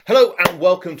Hello and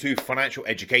welcome to Financial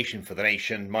Education for the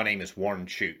Nation. My name is Warren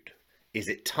Shute. Is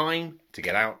it time to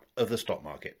get out of the stock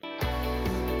market?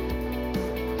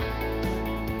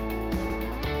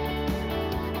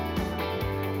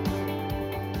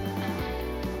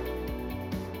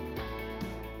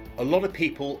 A lot of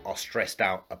people are stressed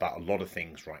out about a lot of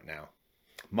things right now.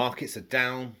 Markets are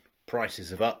down,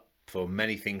 prices are up for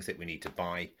many things that we need to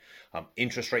buy.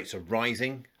 Interest rates are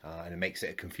rising, and it makes it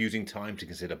a confusing time to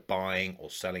consider buying or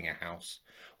selling a house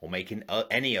or making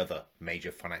any other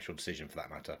major financial decision for that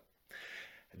matter.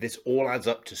 This all adds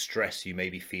up to stress you may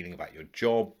be feeling about your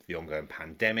job, the ongoing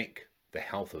pandemic, the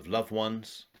health of loved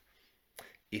ones.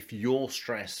 If you're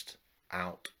stressed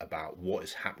out about what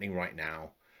is happening right now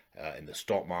in the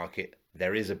stock market,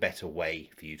 there is a better way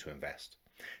for you to invest.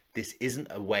 This isn't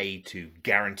a way to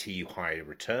guarantee you higher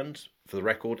returns. For the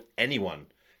record, anyone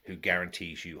who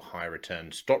guarantees you higher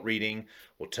returns, stop reading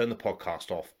or turn the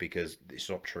podcast off because it's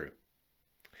not true.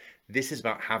 This is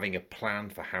about having a plan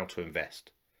for how to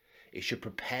invest. It should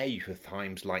prepare you for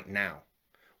times like now,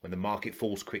 when the market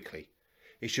falls quickly.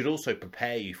 It should also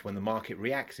prepare you for when the market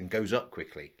reacts and goes up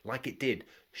quickly, like it did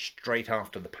straight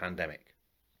after the pandemic.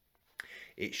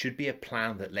 It should be a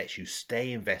plan that lets you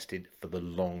stay invested for the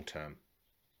long term.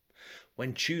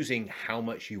 When choosing how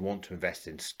much you want to invest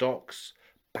in stocks,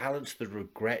 balance the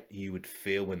regret you would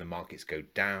feel when the markets go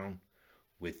down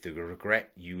with the regret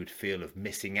you would feel of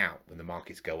missing out when the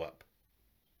markets go up.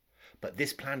 But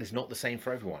this plan is not the same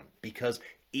for everyone because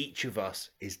each of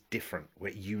us is different.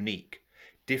 We're unique.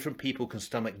 Different people can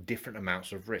stomach different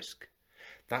amounts of risk.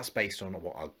 That's based on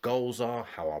what our goals are,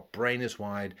 how our brain is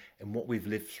wired, and what we've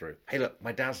lived through. Hey, look,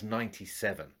 my dad's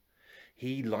 97.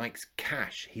 He likes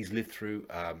cash. He's lived through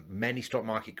many stock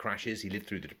market crashes. He lived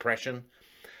through the Depression.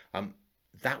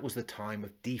 That was the time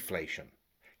of deflation.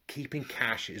 Keeping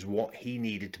cash is what he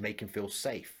needed to make him feel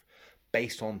safe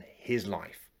based on his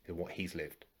life and what he's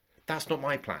lived. That's not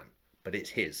my plan, but it's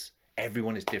his.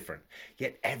 Everyone is different,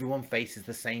 yet everyone faces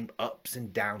the same ups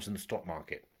and downs in the stock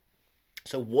market.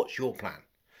 So what's your plan?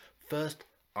 First,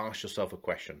 ask yourself a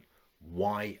question.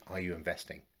 Why are you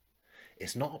investing?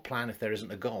 It's not a plan if there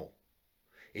isn't a goal.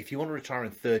 If you want to retire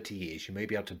in 30 years, you may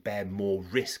be able to bear more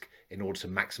risk in order to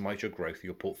maximize your growth of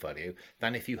your portfolio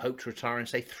than if you hope to retire in,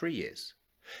 say, 3 years.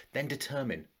 Then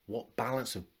determine what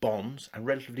balance of bonds and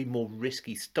relatively more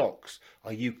risky stocks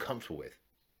are you comfortable with.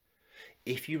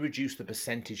 If you reduce the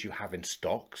percentage you have in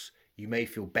stocks, you may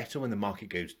feel better when the market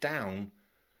goes down,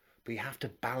 but you have to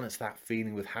balance that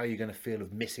feeling with how you're going to feel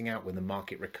of missing out when the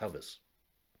market recovers.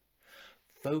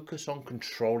 Focus on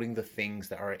controlling the things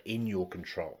that are in your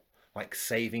control, like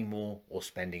saving more or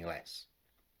spending less.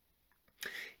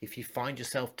 If you find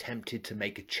yourself tempted to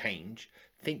make a change,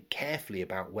 think carefully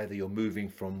about whether you're moving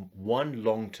from one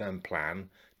long-term plan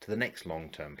to the next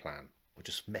long-term plan, or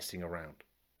just messing around.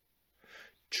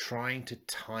 Trying to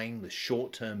time the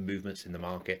short-term movements in the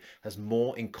market has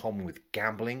more in common with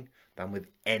gambling than with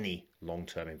any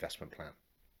long-term investment plan.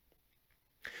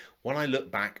 When I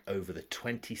look back over the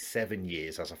 27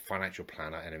 years as a financial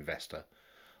planner and investor,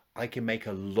 I can make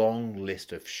a long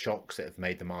list of shocks that have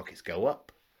made the markets go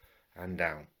up and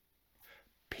down.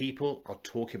 People are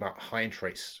talking about high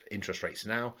interest rates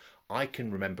now. I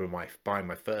can remember buying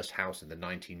my first house in the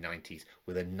 1990s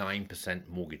with a 9%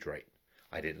 mortgage rate.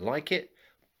 I didn't like it,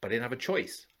 but I didn't have a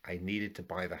choice. I needed to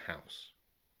buy the house.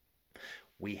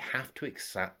 We have to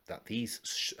accept that these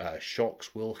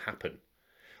shocks will happen.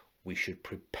 We should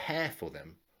prepare for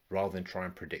them rather than try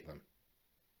and predict them.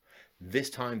 This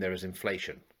time there is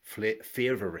inflation,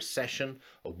 fear of a recession,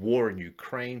 a war in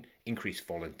Ukraine, increased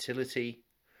volatility.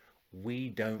 We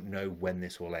don't know when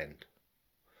this will end.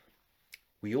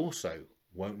 We also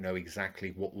won't know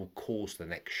exactly what will cause the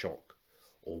next shock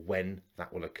or when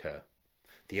that will occur.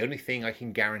 The only thing I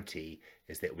can guarantee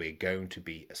is that we're going to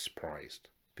be surprised,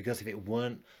 because if it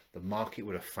weren't, the market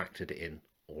would have factored it in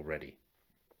already.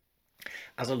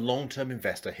 As a long-term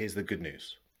investor, here's the good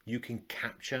news. You can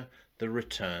capture the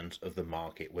returns of the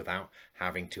market without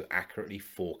having to accurately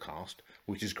forecast,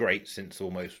 which is great since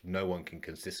almost no one can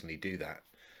consistently do that.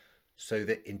 So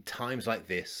that in times like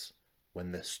this,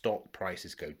 when the stock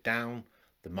prices go down,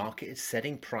 the market is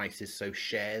setting prices so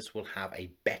shares will have a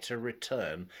better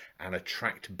return and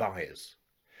attract buyers.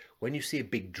 When you see a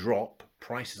big drop,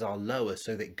 prices are lower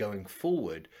so that going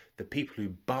forward, the people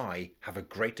who buy have a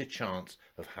greater chance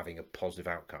of having a positive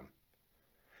outcome.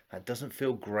 That doesn't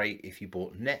feel great if you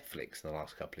bought Netflix in the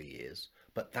last couple of years,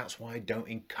 but that's why I don't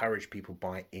encourage people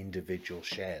buy individual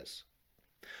shares.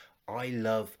 I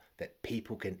love that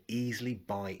people can easily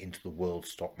buy into the world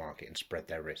stock market and spread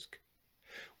their risk.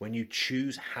 When you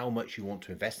choose how much you want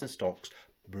to invest in stocks,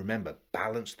 remember,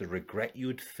 balance the regret you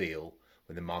would feel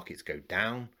when the markets go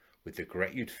down with the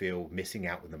regret you'd feel missing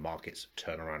out when the markets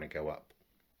turn around and go up.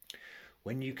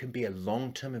 When you can be a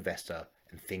long-term investor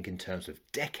and think in terms of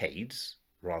decades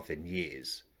rather than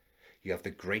years, you have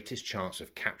the greatest chance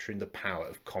of capturing the power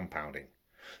of compounding.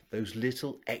 Those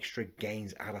little extra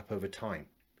gains add up over time.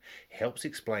 It helps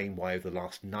explain why over the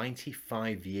last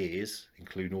 95 years,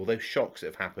 including all those shocks that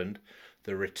have happened,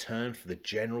 the return for the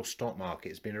general stock market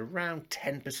has been around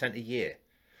 10% a year.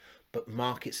 But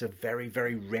markets have very,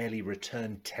 very rarely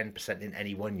returned 10% in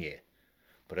any one year.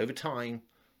 But over time,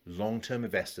 long-term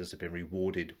investors have been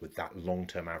rewarded with that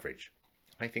long-term average.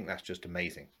 I think that's just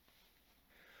amazing.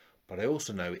 But I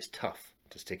also know it's tough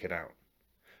to stick it out,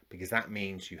 because that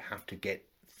means you have to get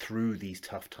through these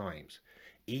tough times,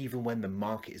 even when the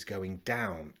market is going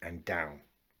down and down.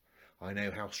 I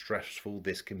know how stressful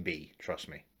this can be, trust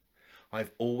me.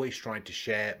 I've always tried to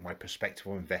share my perspective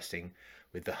on investing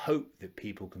with the hope that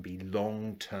people can be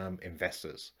long-term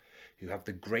investors who have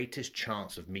the greatest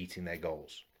chance of meeting their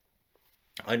goals.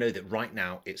 I know that right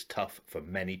now it's tough for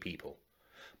many people,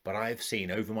 but I have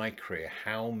seen over my career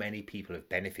how many people have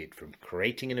benefited from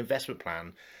creating an investment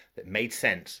plan that made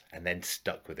sense and then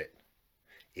stuck with it.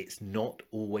 It's not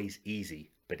always easy,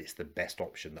 but it's the best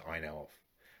option that I know of,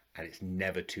 and it's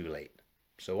never too late.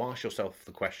 So ask yourself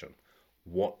the question,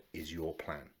 what is your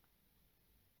plan?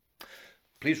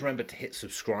 Please remember to hit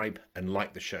subscribe and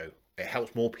like the show. It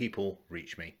helps more people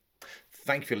reach me.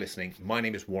 Thank you for listening. My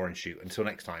name is Warren Shute. Until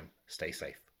next time, stay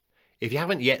safe. If you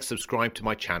haven't yet subscribed to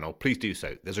my channel, please do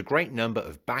so. There's a great number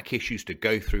of back issues to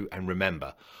go through, and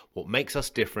remember, what makes us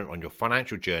different on your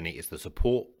financial journey is the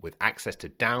support with access to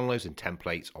downloads and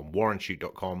templates on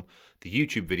warrenshute.com, the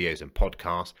YouTube videos and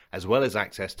podcasts, as well as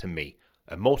access to me,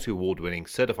 a multi-award-winning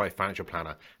certified financial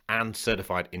planner and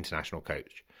certified international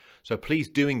coach. So please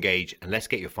do engage, and let's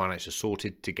get your finances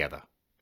sorted together.